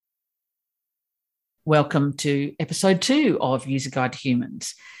Welcome to episode 2 of User Guide to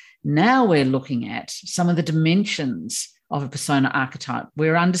Humans. Now we're looking at some of the dimensions of a persona archetype.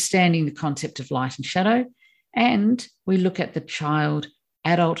 We're understanding the concept of light and shadow, and we look at the child,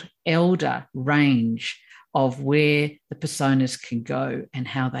 adult, elder range of where the personas can go and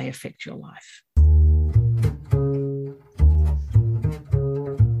how they affect your life.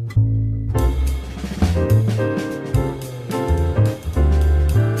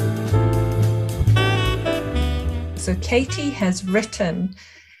 So Katie has written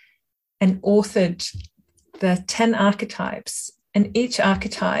and authored the 10 archetypes, and each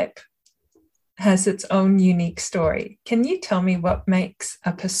archetype has its own unique story. Can you tell me what makes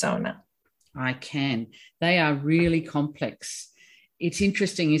a persona? I can. They are really complex. It's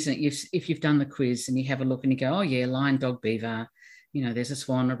interesting, isn't it? If you've done the quiz and you have a look and you go, oh yeah, lion, dog, beaver, there's a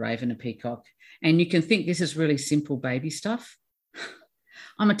swan, a raven, a peacock. And you can think this is really simple baby stuff.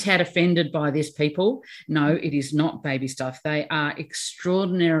 I'm a tad offended by this, people. No, it is not baby stuff. They are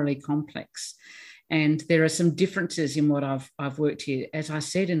extraordinarily complex. And there are some differences in what I've worked here. As I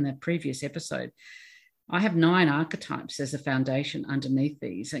said in the previous episode, I have 9 archetypes as a foundation underneath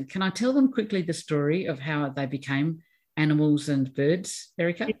these. And can I tell them quickly the story of how they became animals and birds,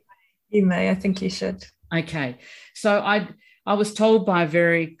 Erica? You may. I think you should. Okay. So I was told by a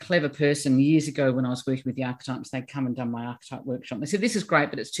very clever person years ago when I was working with the archetypes, they'd come and done my archetype workshop. They said, this is great,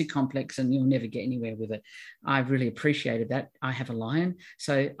 but it's too complex and you'll never get anywhere with it. I really appreciated that. I have a lion,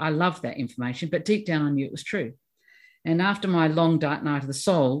 so I love that information, but deep down I knew it was true. And after my long dark night of the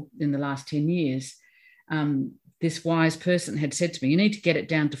soul in the last 10 years, this wise person had said to me, you need to get it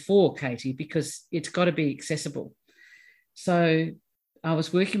down to 4, Katie, because it's got to be accessible. So I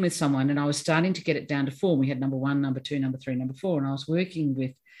was working with someone and I was starting to get it down to 4. We had number 1, number 2, number 3, number 4. And I was working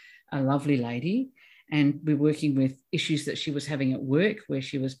with a lovely lady, and we're working with issues that she was having at work where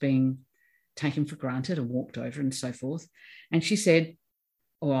she was being taken for granted and walked over and so forth. And she said,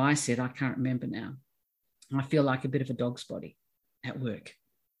 or I said, I can't remember now, I feel like a bit of a dog's body at work.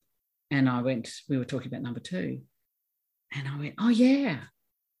 And we were talking about number 2. And I went, oh yeah,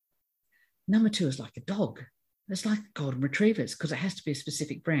 number 2 is like a dog. It's like golden retrievers, because it has to be a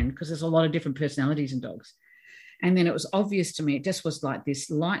specific brand, because there's a lot of different personalities in dogs. And then it was obvious to me, it just was like this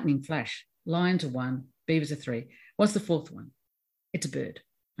lightning flash. Lions are 1, beavers are 3. What's the 4th one? It's a bird.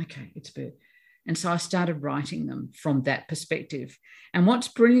 Okay, it's a bird. And so I started writing them from that perspective. And what's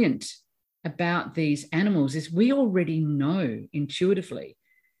brilliant about these animals is we already know intuitively.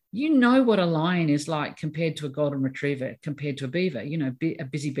 You know what a lion is like compared to a golden retriever, compared to a beaver, a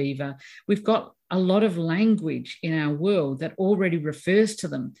busy beaver. We've got a lot of language in our world that already refers to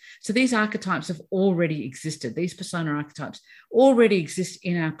them. So these archetypes have already existed. These persona archetypes already exist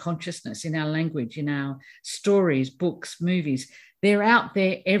in our consciousness, in our language, in our stories, books, movies. They're out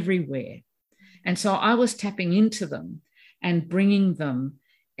there everywhere. And so I was tapping into them and bringing them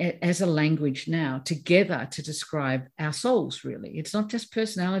as a language now together to describe our souls, really. It's not just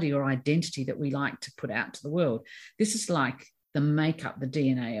personality or identity that we like to put out to the world. This is like the makeup, the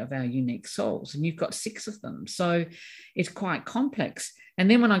DNA of our unique souls. And you've got 6 of them. So it's quite complex.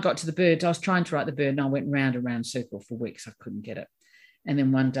 And then when I got to the birds, I was trying to write the bird and I went round and round circle for weeks. I couldn't get it. And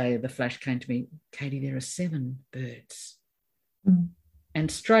then one day the flash came to me, Katie, there are 7 birds. Mm.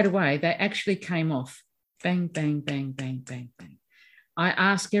 And straight away, they actually came off. Bang, bang, bang, bang, bang, bang. I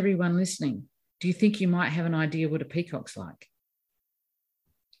ask everyone listening, do you think you might have an idea what a peacock's like?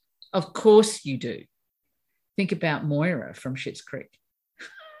 Of course you do. Think about Moira from Schitt's Creek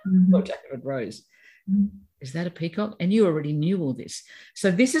or Jacket Rose. Mm-hmm. Is that a peacock? And you already knew all this. So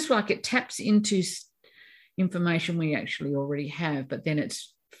this is like it taps into information we actually already have, but then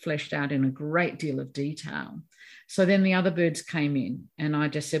it's fleshed out in a great deal of detail. So then the other birds came in and I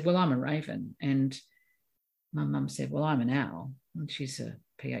just said, well, I'm a raven. And my mum said, well, I'm an owl. And she's a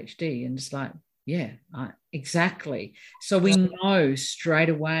PhD. And it's like, yeah, exactly. So we know straight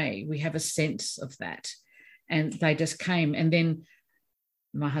away, we have a sense of that. And they just came. And then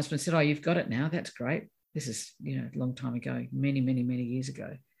my husband said, oh, you've got it now. That's great. This is, a long time ago, many, many, many years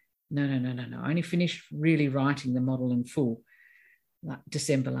ago. No. I only finished really writing the model in full like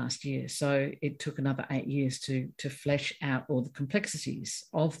December last year. So it took another 8 years to flesh out all the complexities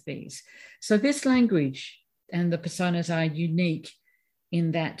of these. So this language and the personas are unique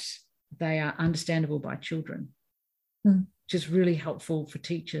in that they are understandable by children, which is really helpful for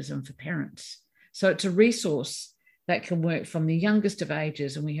teachers and for parents. So it's a resource that can work from the youngest of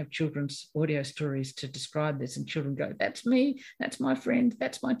ages, and we have children's audio stories to describe this, and children go, that's me, that's my friend,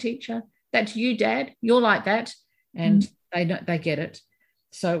 that's my teacher, that's you, Dad, you're like that. And they get it.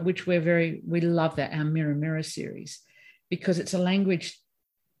 So which we love that, our Mirror Mirror series, because it's a language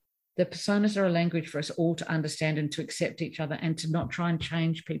The personas are a language for us all to understand and to accept each other and to not try and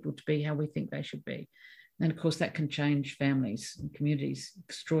change people to be how we think they should be. And of course, that can change families and communities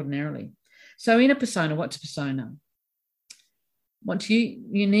extraordinarily. So in a persona, what's a persona? What's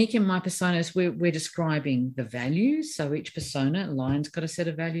unique in my personas, we're describing the values. So each persona, lion's got a set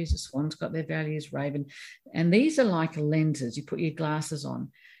of values, a swan's got their values, raven. And these are like lenses. You put your glasses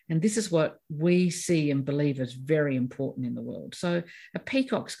on. And this is what we see and believe is very important in the world. So a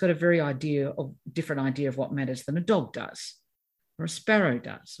peacock's got a different idea of what matters than a dog does, or a sparrow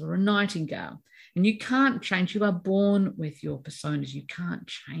does, or a nightingale. And you can't change. You are born with your personas. You can't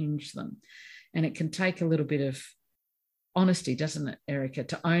change them. And it can take a little bit of honesty, doesn't it, Erica,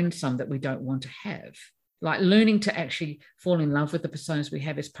 to own some that we don't want to have. Like learning to actually fall in love with the personas we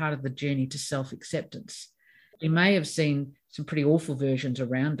have is part of the journey to self-acceptance. We may have seen some pretty awful versions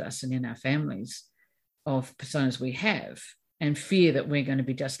around us and in our families of personas we have and fear that we're going to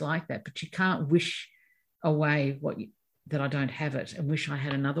be just like that. But you can't wish away that I don't have it and wish I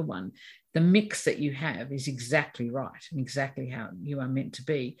had another one. The mix that you have is exactly right and exactly how you are meant to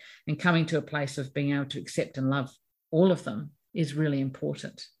be. And coming to a place of being able to accept and love all of them is really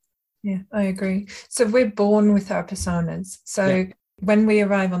important. Yeah, I agree. So we're born with our personas. So when we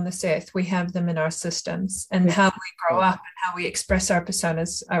arrive on this earth, we have them in our systems, and how we grow up and how we express our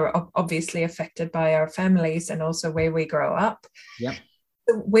personas are obviously affected by our families and also where we grow up. Yep.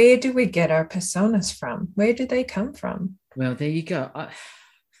 Where do we get our personas from? Where do they come from? Well, there you go.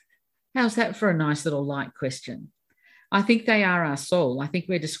 How's that for a nice little light question? I think they are our soul. I think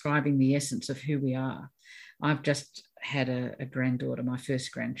we're describing the essence of who we are. I've just had a granddaughter, my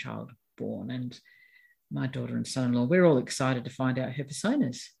first grandchild born, and my daughter and son-in-law, we're all excited to find out her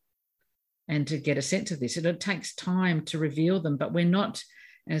personas and to get a sense of this. And it takes time to reveal them, but we're not,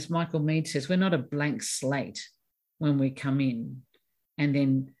 as Michael Mead says, we're not a blank slate when we come in and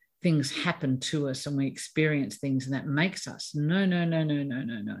then things happen to us and we experience things and that makes us. No.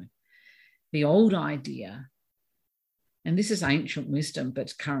 The old idea, and this is ancient wisdom, but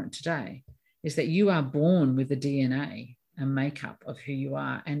it's current today, is that you are born with the DNA and makeup of who you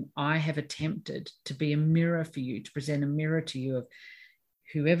are. And I have attempted to be a mirror for you, to present a mirror to you of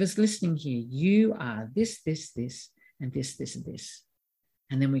whoever's listening here. You are this, and this, and this.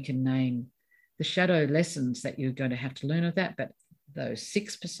 And then we can name the shadow lessons that you're going to have to learn of that. But those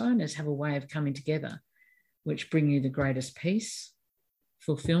 6 personas have a way of coming together, which bring you the greatest peace,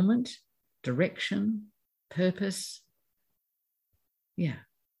 fulfillment, direction, purpose. Yeah.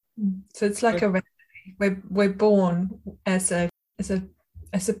 So it's like a recipe. We're born as a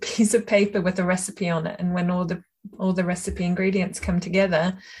piece of paper with a recipe on it, and when all the recipe ingredients come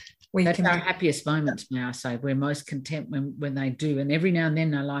together, that's our happiest moments. May I say, we're most content when they do, and every now and then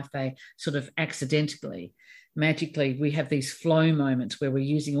in our life they sort of accidentally, magically, we have these flow moments where we're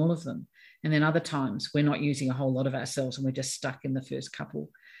using all of them, and then other times we're not using a whole lot of ourselves and we're just stuck in the first couple.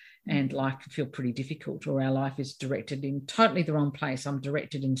 And life can feel pretty difficult, or our life is directed in totally the wrong place. I'm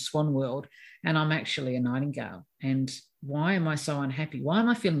directed in swan world and I'm actually a nightingale. And why am I so unhappy? Why am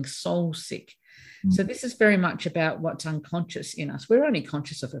I feeling soul sick? Mm-hmm. So this is very much about what's unconscious in us. We're only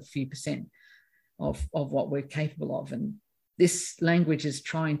conscious of a few percent of what we're capable of. And this language is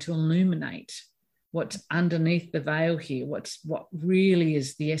trying to illuminate what's underneath the veil here, what really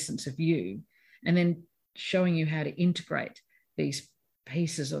is the essence of you, and then showing you how to integrate these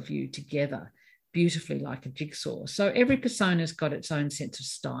pieces of you together beautifully like a jigsaw. So every persona's got its own sense of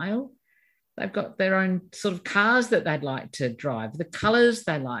style. They've got their own sort of cars that they'd like to drive, the colors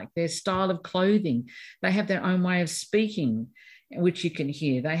they like, their style of clothing. They have their own way of speaking, which you can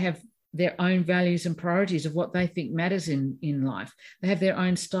hear. They have their own values and priorities of what they think matters in life. They have their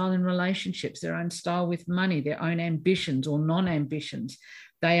own style in relationships, their own style with money, their own ambitions or non-ambitions.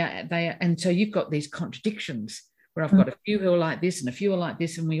 They are, and so you've got these contradictions where I've got a few who are like this and a few are like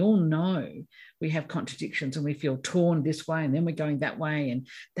this, and we all know we have contradictions and we feel torn this way and then we're going that way, and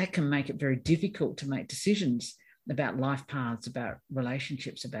that can make it very difficult to make decisions about life paths, about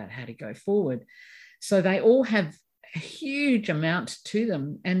relationships, about how to go forward. So they all have a huge amount to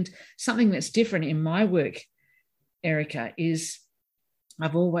them. And something that's different in my work, Erica, is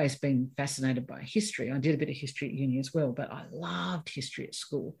I've always been fascinated by history. I did a bit of history at uni as well, but I loved history at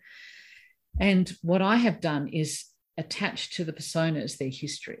school. And what I have done is attach to the personas their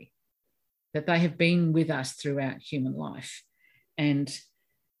history, that they have been with us throughout human life. And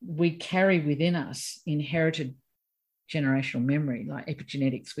we carry within us inherited generational memory, like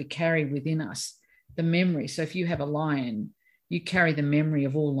epigenetics. We carry within us the memory. So if you have a lion, you carry the memory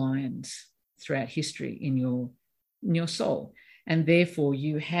of all lions throughout history in your soul. And therefore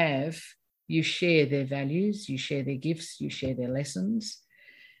you share their values, you share their gifts, you share their lessons.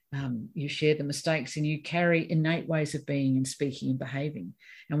 You share the mistakes, and you carry innate ways of being and speaking and behaving.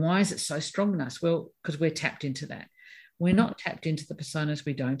 And why is it so strong in us? Well, because we're tapped into that. We're not tapped into the personas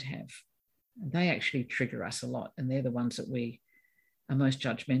we don't have. They actually trigger us a lot, and they're the ones that we are most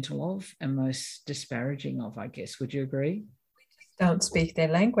judgmental of and most disparaging of, I guess. Would you agree? Don't speak their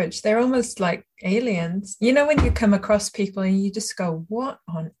language. They're almost like aliens. You know, when you come across people and you just go, what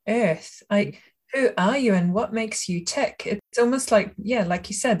on earth? Who are you and what makes you tick? It's almost like, yeah, like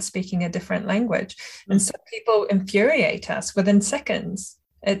you said, speaking a different language. And some people infuriate us within seconds.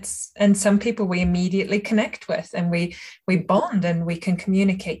 And some people we immediately connect with, and we bond, and we can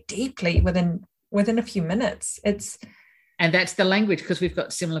communicate deeply within a few minutes. And that's the language, because we've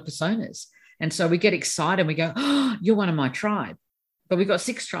got similar personas. And so we get excited and we go, oh, you're one of my tribe. But we've got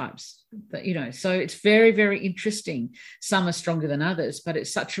 6 tribes, so it's very, very interesting. Some are stronger than others, but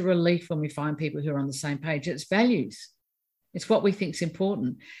it's such a relief when we find people who are on the same page. It's values. It's what we think is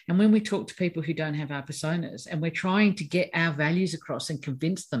important. And when we talk to people who don't have our personas, and we're trying to get our values across and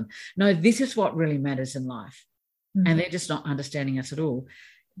convince them, no, this is what really matters in life, and they're just not understanding us at all,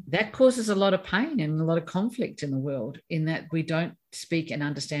 that causes a lot of pain and a lot of conflict in the world, in that we don't speak and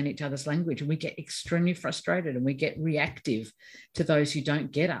understand each other's language, and we get extremely frustrated, and we get reactive to those who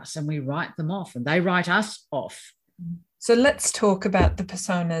don't get us, and we write them off and they write us off. So let's talk about the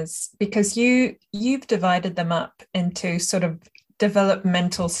personas, because you've divided them up into sort of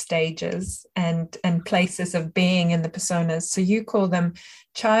developmental stages and places of being in the personas. So you call them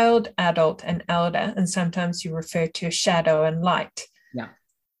child, adult, and elder, and sometimes you refer to shadow and light. Yeah.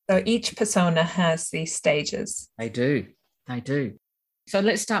 So each persona has these stages. They do. So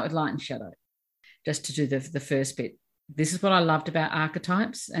let's start with light and shadow, just to do the first bit. This is what I loved about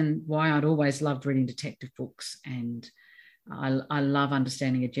archetypes, and why I'd always loved reading detective books. And I love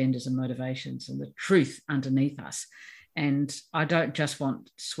understanding agendas and motivations and the truth underneath us. And I don't just want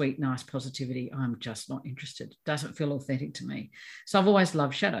sweet, nice positivity. I'm just not interested. It doesn't feel authentic to me. So I've always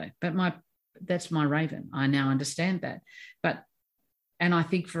loved shadow, but that's my raven. I now understand that. And I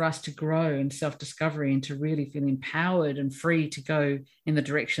think for us to grow in self-discovery and to really feel empowered and free to go in the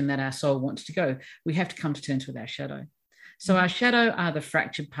direction that our soul wants to go, we have to come to terms with our shadow. So our shadow are the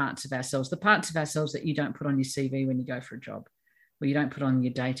fractured parts of ourselves, the parts of ourselves that you don't put on your CV when you go for a job, or you don't put on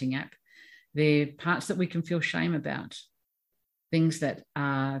your dating app. They're parts that we can feel shame about, things that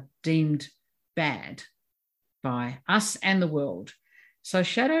are deemed bad by us and the world. So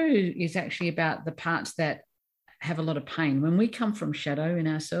shadow is actually about the parts that have a lot of pain. When we come from shadow in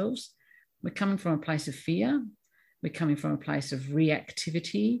ourselves, we're coming from a place of fear. We're coming from a place of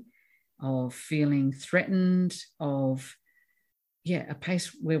reactivity, of feeling threatened, of, a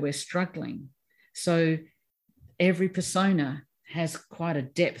place where we're struggling. So every persona has quite a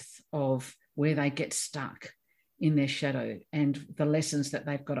depth of where they get stuck in their shadow and the lessons that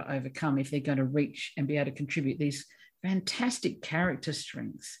they've got to overcome if they're going to reach and be able to contribute these fantastic character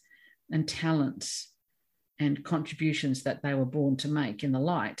strengths and talents and contributions that they were born to make in the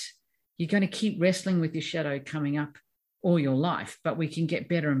light. You're going to keep wrestling with your shadow coming up all your life, but we can get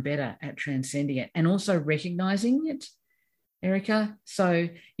better and better at transcending it and also recognizing it, Erica. So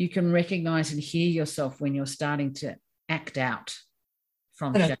you can recognize and hear yourself when you're starting to act out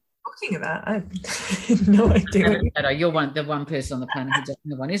from shadow. Talking about, I have no idea. You're the one person on the planet who doesn't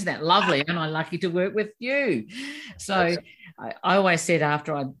have one. Isn't that lovely? And I'm lucky to work with you. So I always said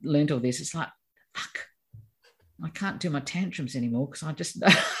after I learned all this, it's like, fuck, I can't do my tantrums anymore because I just know.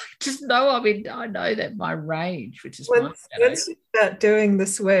 I know that my rage, which is once you start doing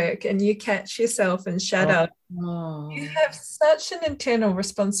this work and you catch yourself in shadow, you have such an internal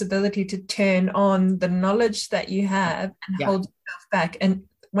responsibility to turn on the knowledge that you have and hold yourself back. And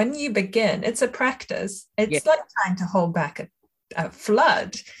when you begin, it's a practice. It's like trying to hold back a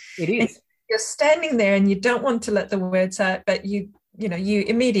flood. It is. And you're standing there and you don't want to let the words out, but you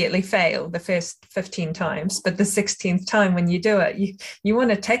immediately fail the first 15 times, but the 16th time when you do it, you want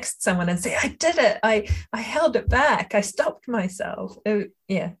to text someone and say, I did it. I held it back. I stopped myself.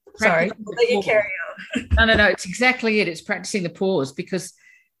 Sorry. I'll let you carry on. No. It's exactly it. It's practicing the pause, because,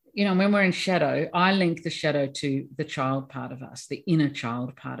 when we're in shadow, I link the shadow to the child part of us, the inner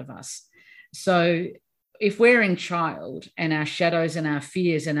child part of us. So if we're in child and our shadows and our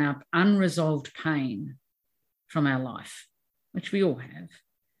fears and our unresolved pain from our life, which we all have,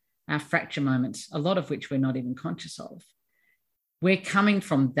 our fracture moments, a lot of which we're not even conscious of. We're coming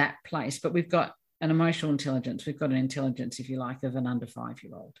from that place, but we've got an emotional intelligence. We've got an intelligence, if you like, of an under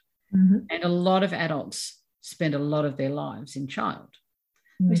 5-year-old. Mm-hmm. And a lot of adults spend a lot of their lives in child.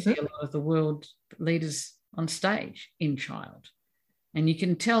 Mm-hmm. We see a lot of the world leaders on stage in child. And you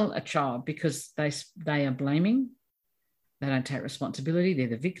can tell a child because they are blaming, They don't take responsibility. They're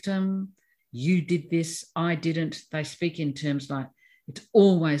the victim. You did this, I didn't. They speak in terms like, it's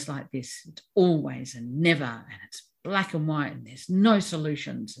always like this. It's always and never. And it's black and white and there's no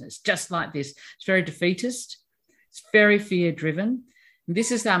solutions. And it's just like this. It's very defeatist. It's very fear-driven. And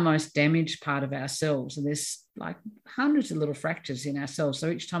this is our most damaged part of ourselves. And there's like hundreds of little fractures in ourselves. So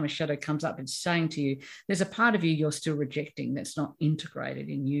each time a shadow comes up, it's saying to you, there's a part of you you're still rejecting that's not integrated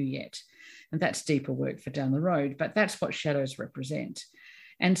in you yet. And that's deeper work for down the road. But that's what shadows represent.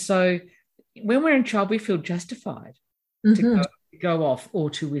 And so when we're in child, we feel justified to go off or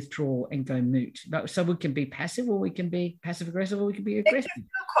to withdraw and go mute. So we can be passive, or we can be passive aggressive, or we can be aggressive. You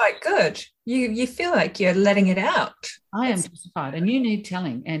feel quite good. You feel like you're letting it out. I am justified, and you need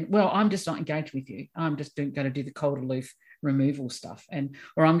telling. And well, I'm just not engaged with you. I'm just going to do the cold aloof removal stuff,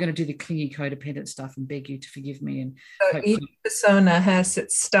 or I'm going to do the clingy codependent stuff and beg you to forgive me. And so each persona has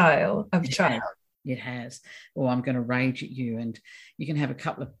its style of child. It has. Or I'm going to rage at you, and you can have a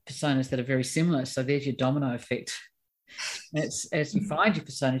couple of personas that are very similar. So there's your domino effect. As you find your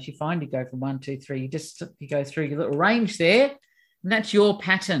personas, you go from 1, 2, 3. You go through your little range there, and that's your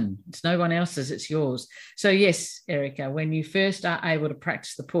pattern. It's no one else's. It's yours. So yes, Erica, when you first are able to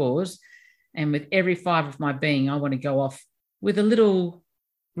practice the pause, and with every fibre of my being, I want to go off with a little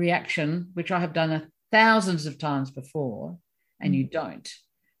reaction, which I have done thousands of times before, and you don't.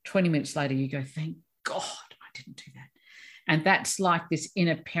 20 minutes later, you go, thank God I didn't do that. And that's like this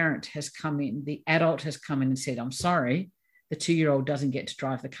inner parent has come in. The adult has come in and said, I'm sorry, the 2-year-old doesn't get to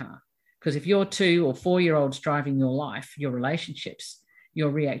drive the car. Because if you're 2 or 4-year-olds driving your life, your relationships,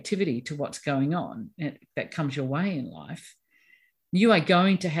 your reactivity to what's going on that comes your way in life, you are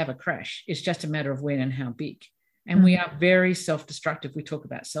going to have a crash. It's just a matter of when and how big. And we are very self-destructive. We talk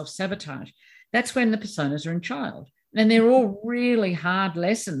about self-sabotage. That's when the personas are in child. And they're all really hard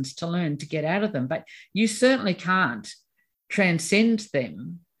lessons to learn to get out of them. But you certainly can't transcend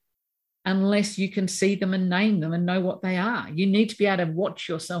them unless you can see them and name them and know what they are. You need to be able to watch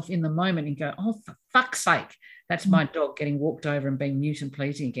yourself in the moment and go, oh, for fuck's sake, that's my dog getting walked over and being mute and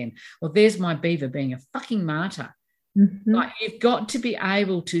pleasing again. Or there's my beaver being a fucking martyr. Like, you've got to be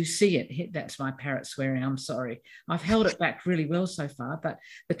able to see it. That's my parrot swearing. I'm sorry. I've held it back really well so far. But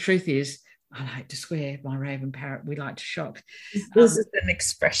the truth is, I like to swear. My raven parrot, we like to shock. This is an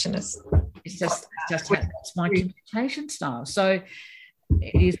expressionist. It's just that's my communication style. So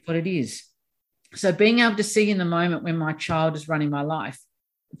it is what it is. So being able to see in the moment when my child is running my life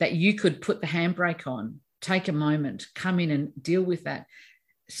that you could put the handbrake on, take a moment, come in and deal with that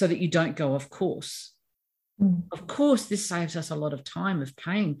so that you don't go off course. Of course, this saves us a lot of time of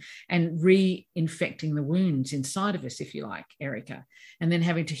pain and reinfecting the wounds inside of us, if you like, Erica, and then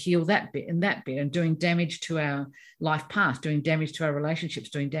having to heal that bit and doing damage to our life path, doing damage to our relationships,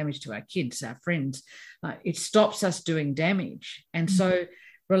 doing damage to our kids, our friends. It stops us doing damage. And so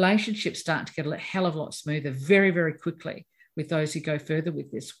relationships start to get a hell of a lot smoother very, very quickly with those who go further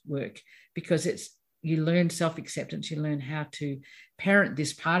with this work, because you learn self-acceptance, you learn how to parent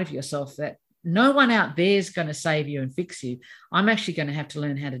this part of yourself that no one out there is going to save you and fix you. I'm actually going to have to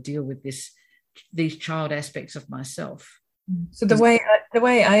learn how to deal with these child aspects of myself. So the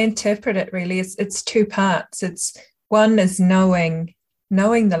way I interpret it really is it's 2 parts. It's one is knowing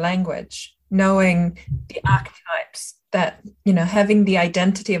the language, knowing the archetypes, that, having the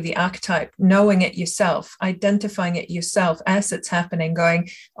identity of the archetype, knowing it yourself, identifying it yourself as it's happening, going,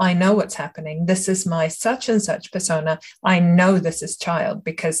 I know what's happening. This is my such and such persona. I know this is child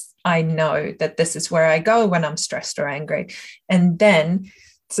because I know that this is where I go when I'm stressed or angry. And then,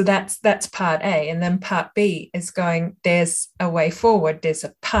 so that's part A. And then part B is going, there's a way forward. There's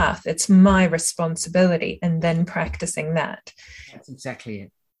a path. It's my responsibility. And then practicing that. That's exactly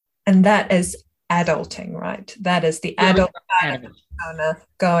it. And that is adulting, right? That is the adult persona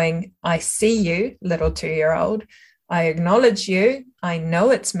going, I see you, little 2-year-old. I acknowledge you. I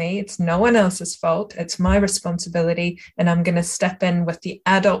know it's me. It's no one else's fault. It's my responsibility. And I'm going to step in with the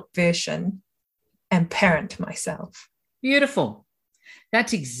adult version and parent myself. Beautiful.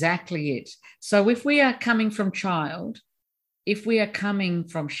 That's exactly it. So if we are coming from child, if we are coming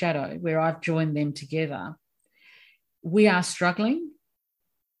from shadow, where I've joined them together, we are struggling.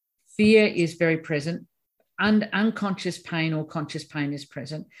 Fear is very present. Unconscious pain or conscious pain is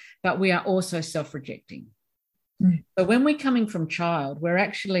present, but we are also self-rejecting. So when we're coming from child, we're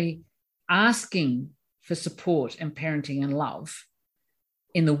actually asking for support and parenting and love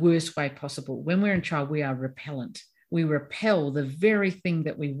in the worst way possible. When we're in child, we are repellent. We repel the very thing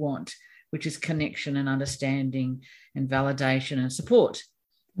that we want, which is connection and understanding and validation and support.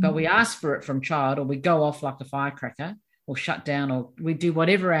 But we ask for it from child, or we go off like a firecracker, or shut down, or we do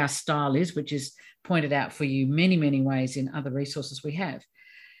whatever our style is, which is pointed out for you many, many ways in other resources we have.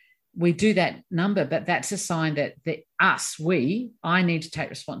 We do that number, but that's a sign that I need to take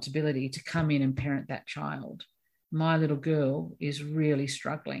responsibility to come in and parent that child. My little girl is really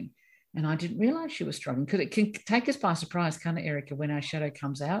struggling. And I didn't realize she was struggling, because it can take us by surprise, can't it, Erica, when our shadow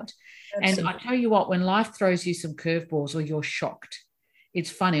comes out? Absolutely. And I tell you what, when life throws you some curveballs or you're shocked, it's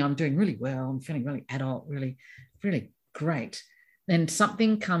funny, I'm doing really well, I'm feeling really adult, really, really great. Then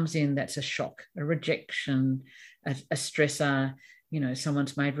something comes in that's a shock, a rejection, a stressor,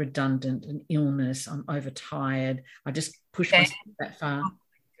 someone's made redundant, an illness, I'm overtired, I just push myself that far.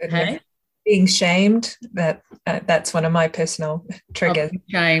 Hey? Being shamed, that's one of my personal triggers.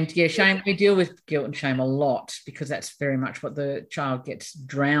 Shamed, yeah, shame. We deal with guilt and shame a lot, because that's very much what the child gets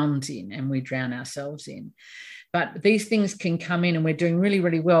drowned in, and we drown ourselves in. But these things can come in and we're doing really,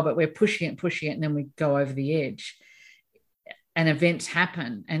 really well, but we're pushing it, and then we go over the edge. And events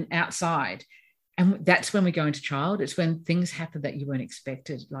happen and outside. And that's when we go into child. It's when things happen that you weren't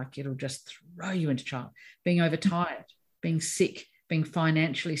expected, like it'll just throw you into child. Being overtired, being sick, being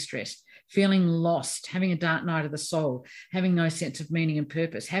financially stressed, feeling lost, having a dark night of the soul, having no sense of meaning and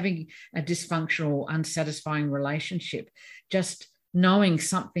purpose, having a dysfunctional, unsatisfying relationship, just knowing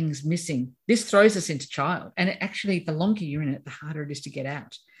something's missing. This throws us into child. And the longer you're in it, the harder it is to get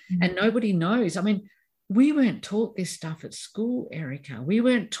out. Mm-hmm. And nobody knows. I mean, we weren't taught this stuff at school, Erica. We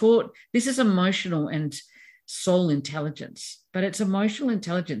weren't taught. This is emotional and soul intelligence, but it's emotional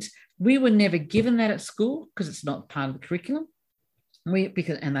intelligence. We were never given that at school, because it's not part of the curriculum.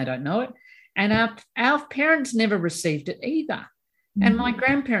 And they don't know it. And our parents never received it either. And my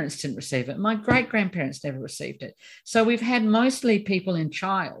grandparents didn't receive it. My great-grandparents never received it. So we've had mostly people in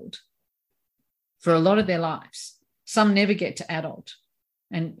child for a lot of their lives. Some never get to adult.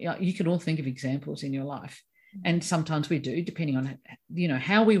 And you can all think of examples in your life. And sometimes we do, depending on,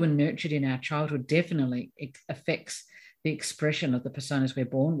 how we were nurtured in our childhood definitely affects the expression of the personas we're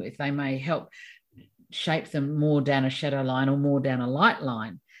born with. They may help shape them more down a shadow line or more down a light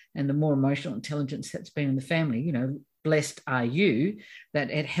line. And the more emotional intelligence that's been in the family, blessed are you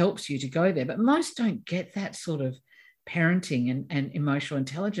that it helps you to go there. But most don't get that sort of parenting and emotional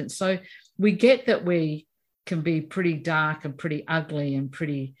intelligence. So we get that we can be pretty dark and pretty ugly and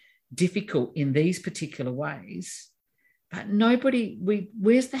pretty difficult in these particular ways. But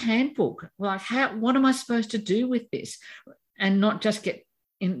where's the handbook? Like, what am I supposed to do with this? And not just get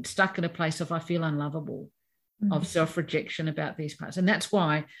stuck in a place of I feel unlovable, of self-rejection about these parts. And that's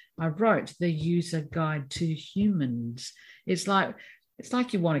why I wrote the user guide to humans. It's like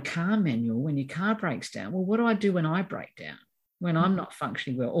you want a car manual when your car breaks down. Well, what do I do when I break down, when I'm not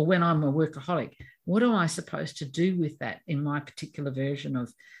functioning well, or when I'm a workaholic? What am I supposed to do with that in my particular version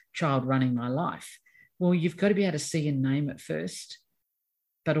of child running my life? Well, you've got to be able to see and name it first,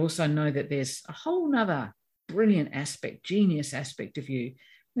 but also know that there's a whole nother brilliant aspect, genius aspect of you,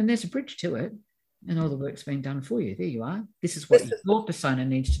 and there's a bridge to it. And all the work's been done for you. There you are. This is what your persona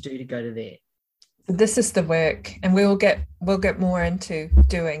needs to do to go to there. This is the work, and we'll get more into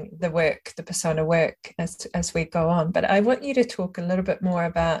doing the work, the persona work, as we go on. But I want you to talk a little bit more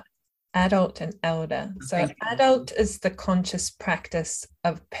about adult and elder. So adult is the conscious practice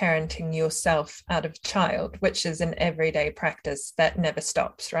of parenting yourself out of child, which is an everyday practice that never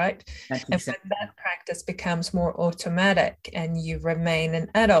stops, right? And when that practice becomes more automatic and you remain an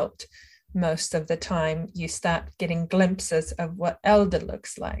adult, most of the time you start getting glimpses of what elder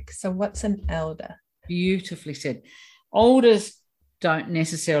looks like. So what's an elder? Beautifully said. Elders don't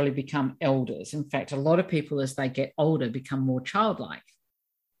necessarily become elders. In fact, a lot of people, as they get older, become more childlike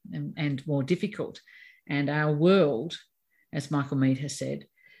and more difficult. And our world, as Michael Mead has said,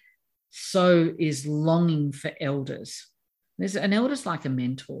 so is longing for elders. An elder's like a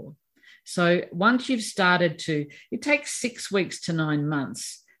mentor. So once you've started it takes 6 weeks to 9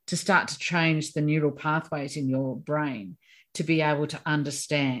 months to start to change the neural pathways in your brain to be able to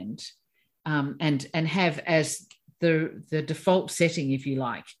understand and have as the default setting, if you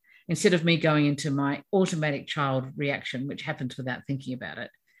like, instead of me going into my automatic child reaction, which happens without thinking about it,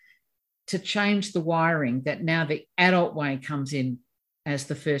 to change the wiring that now the adult way comes in as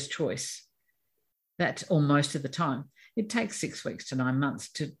the first choice. That's almost of the time. It takes 6 weeks to 9 months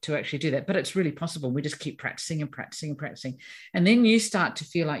to actually do that, but it's really possible. We just keep practicing and practicing and practicing. And then you start to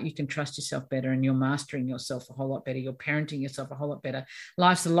feel like you can trust yourself better, and you're mastering yourself a whole lot better. You're parenting yourself a whole lot better.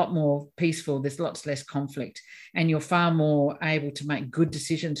 Life's a lot more peaceful. There's lots less conflict, and you're far more able to make good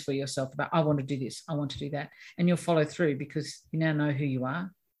decisions for yourself about, I want to do this, I want to do that. And you'll follow through because you now know who you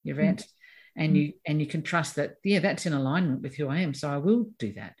are, your event. And you can trust that, yeah, that's in alignment with who I am, so I will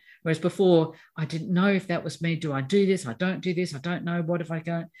do that. Whereas before, I didn't know if that was me. Do I do this? I don't do this. I don't know. What if I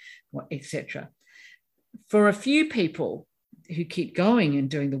go? What, etc. For a few people who keep going and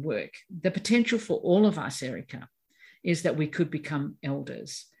doing the work, the potential for all of us, Erica, is that we could become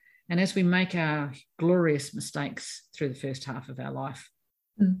elders. And as we make our glorious mistakes through the first half of our life,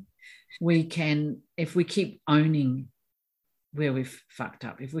 we can, if we keep owning where we've fucked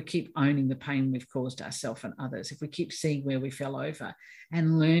up, if we keep owning the pain we've caused ourselves and others, if we keep seeing where we fell over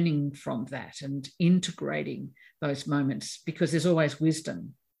and learning from that and integrating those moments, because there's always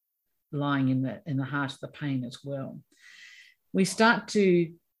wisdom lying in the heart of the pain as well, we start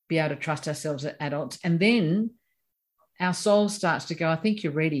to be able to trust ourselves as adults. And then our soul starts to go, I think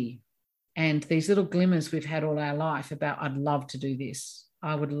you're ready. And these little glimmers we've had all our life about, I'd love to do this,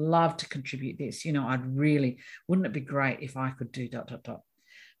 I would love to contribute this, wouldn't it be great if I could do ...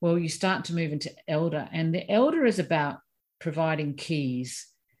 Well, you start to move into elder, and the elder is about providing keys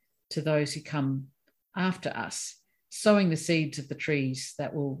to those who come after us, sowing the seeds of the trees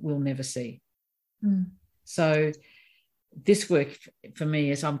that we'll never see. So this work for me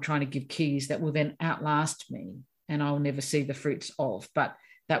is I'm trying to give keys that will then outlast me and I'll never see the fruits of, but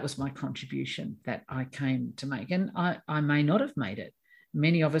that was my contribution that I came to make. And I may not have made it.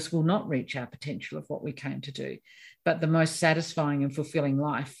 Many of us will not reach our potential of what we came to do. But the most satisfying and fulfilling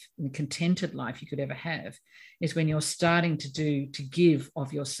life and contented life you could ever have is when you're starting to give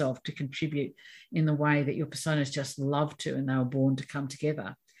of yourself, to contribute in the way that your personas just love to, and they were born to come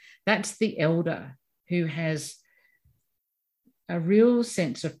together. That's the elder who has a real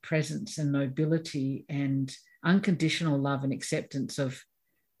sense of presence and nobility and unconditional love and acceptance of,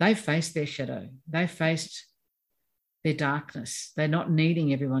 they've faced their shadow, they've faced their darkness. They're not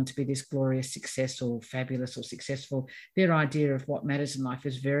needing everyone to be this glorious success or fabulous or successful. Their idea of what matters in life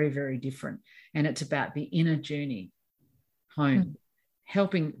is very, very different. And it's about the inner journey home.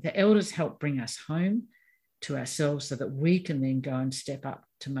 Helping the elders help bring us home to ourselves so that we can then go and step up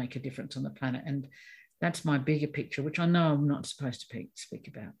to make a difference on the planet. And that's my bigger picture, which I know I'm not supposed to speak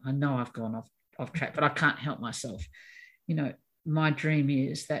about. I know I've gone off track, but I can't help myself. My dream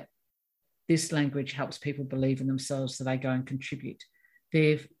is that this language helps people believe in themselves so they go and contribute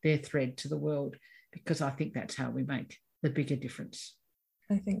their thread to the world, because I think that's how we make the bigger difference.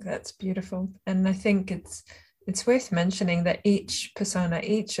 I think that's beautiful. And I think it's worth mentioning that each persona,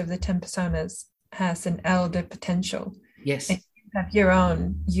 each of the 10 personas has an elder potential. Yes. And you have your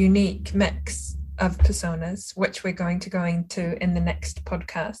own unique mix of personas, which we're going to go into in the next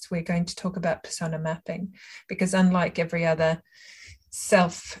podcast. We're going to talk about persona mapping, because unlike every other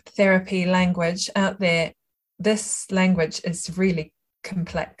self-therapy language out there, this language is really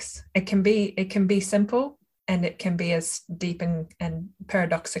complex. It can be simple, and it can be as deep and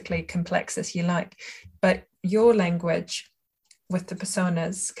paradoxically complex as you like. But your language with the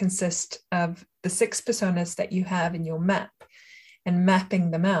personas consist of the 6 personas that you have in your map, and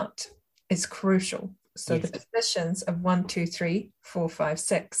mapping them out is crucial. So yes. The positions of 1, 2, 3, 4, 5,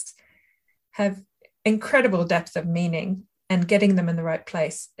 6 have incredible depth of meaning, and getting them in the right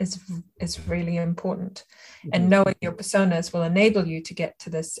place is really important. And knowing your personas will enable you to get to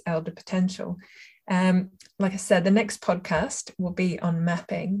this elder potential. Like I said, the next podcast will be on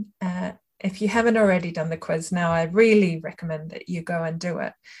mapping. If you haven't already done the quiz now, I really recommend that you go and do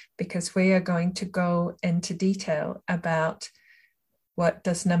it, because we are going to go into detail about what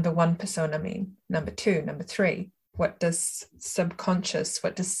does number 1 persona mean, number 2, number 3. What does subconscious,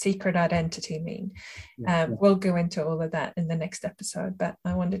 what does secret identity mean? We'll go into all of that in the next episode, but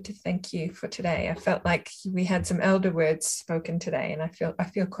I wanted to thank you for today. I felt like we had some elder words spoken today, and I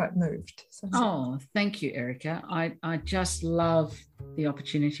feel quite moved. Oh, thank you, Erica. I just love the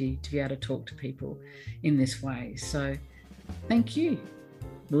opportunity to be able to talk to people in this way. So thank you.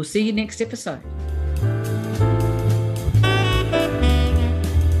 We'll see you next episode.